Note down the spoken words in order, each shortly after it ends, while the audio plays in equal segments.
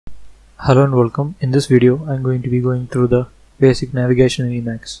Hello and welcome. In this video I'm going to be going through the basic navigation in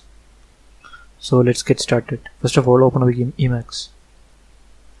Emacs. So let's get started. First of all, open up Emacs.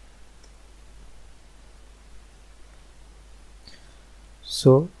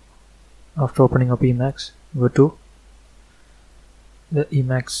 So after opening up Emacs, go to the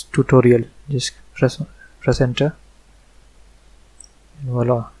Emacs tutorial. Just press enter and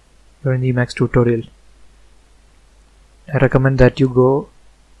voila, you're in the Emacs tutorial. I recommend that you go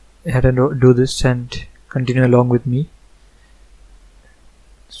ahead and do this and continue along with me.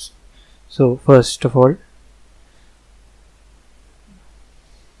 So first of all,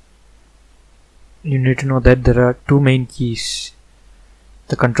 you need to know that there are two main keys,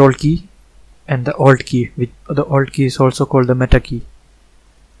 the control key and the alt key, which the alt key is also called the meta key.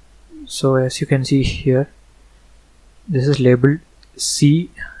 So as you can see here, this is labeled C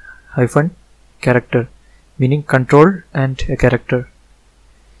hyphen character, meaning control and a character.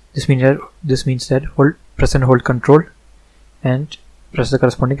 This means that press and hold control and press the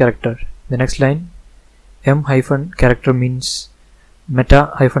corresponding character. The next line, M hyphen character, means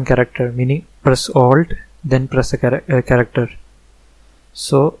meta hyphen character, meaning press alt then press a character.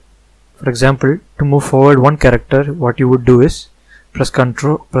 So for example, to move forward one character, what you would do is press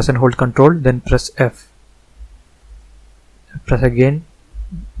and hold control then press F. Press again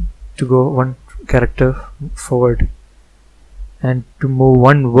to go one character forward. And to move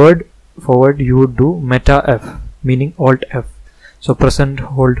one word forward, you would do meta F, meaning alt F. So press and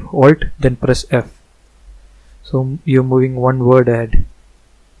hold alt then press F. So you're moving one word ahead.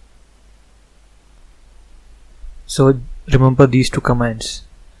 So remember these two commands.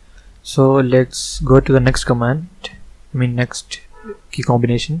 So let's go to the next command, next key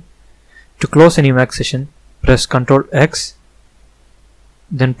combination. To close an Emacs session, press Ctrl X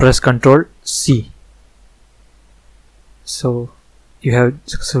then press Ctrl C. So you have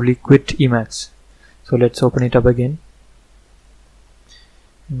successfully quit Emacs. So let's open it up again.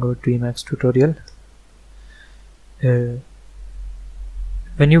 Go to Emacs tutorial. When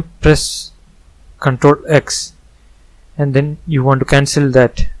you press Ctrl X and then you want to cancel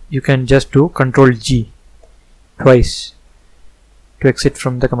that, you can just do Ctrl G twice to exit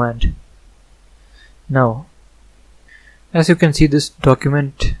from the command. Now, as you can see, this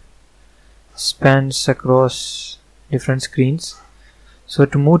document spans across different screens. So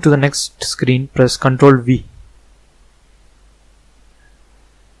to move to the next screen, press Ctrl V.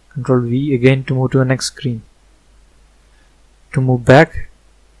 Ctrl V again to move to the next screen. To move back,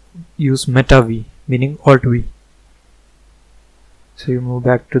 use meta V, meaning alt V. So you move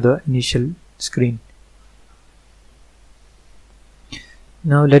back to the initial screen.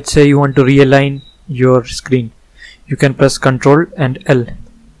 Now let's say you want to realign your screen. You can press Ctrl and L.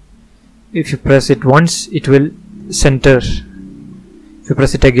 If you press it once, it will center. If you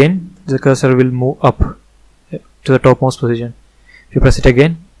press it again, the cursor will move up to the topmost position. If you press it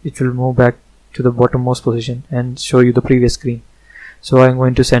again, it will move back to the bottommost position and show you the previous screen. So I'm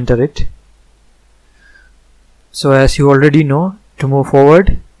going to center it. So as you already know, to move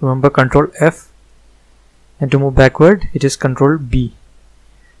forward, remember Ctrl F, and to move backward, it is Ctrl B.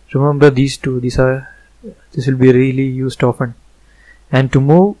 Remember these two. This will be really used often. And to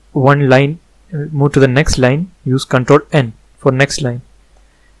move one line, move to the next line, use Ctrl N for next line.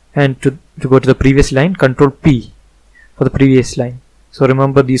 And to go to the previous line, Ctrl P for the previous line. So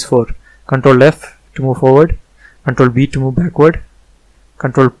remember these four: Ctrl F to move forward, Ctrl B to move backward,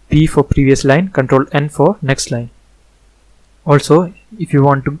 Ctrl P for previous line, Ctrl N for next line. Also, if you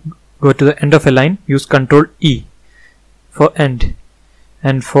want to go to the end of a line, use Ctrl E for end,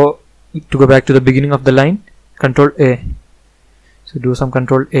 and to go back to the beginning of the line, Ctrl A. So do some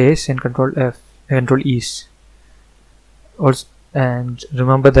Ctrl A's and Ctrl F, Ctrl E's. Also, and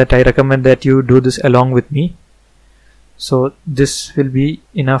remember that I recommend that you do this along with me. So this will be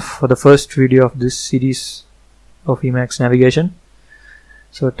enough for the first video of this series of Emacs navigation.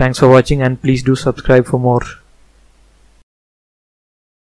 So thanks for watching, and please do subscribe for more.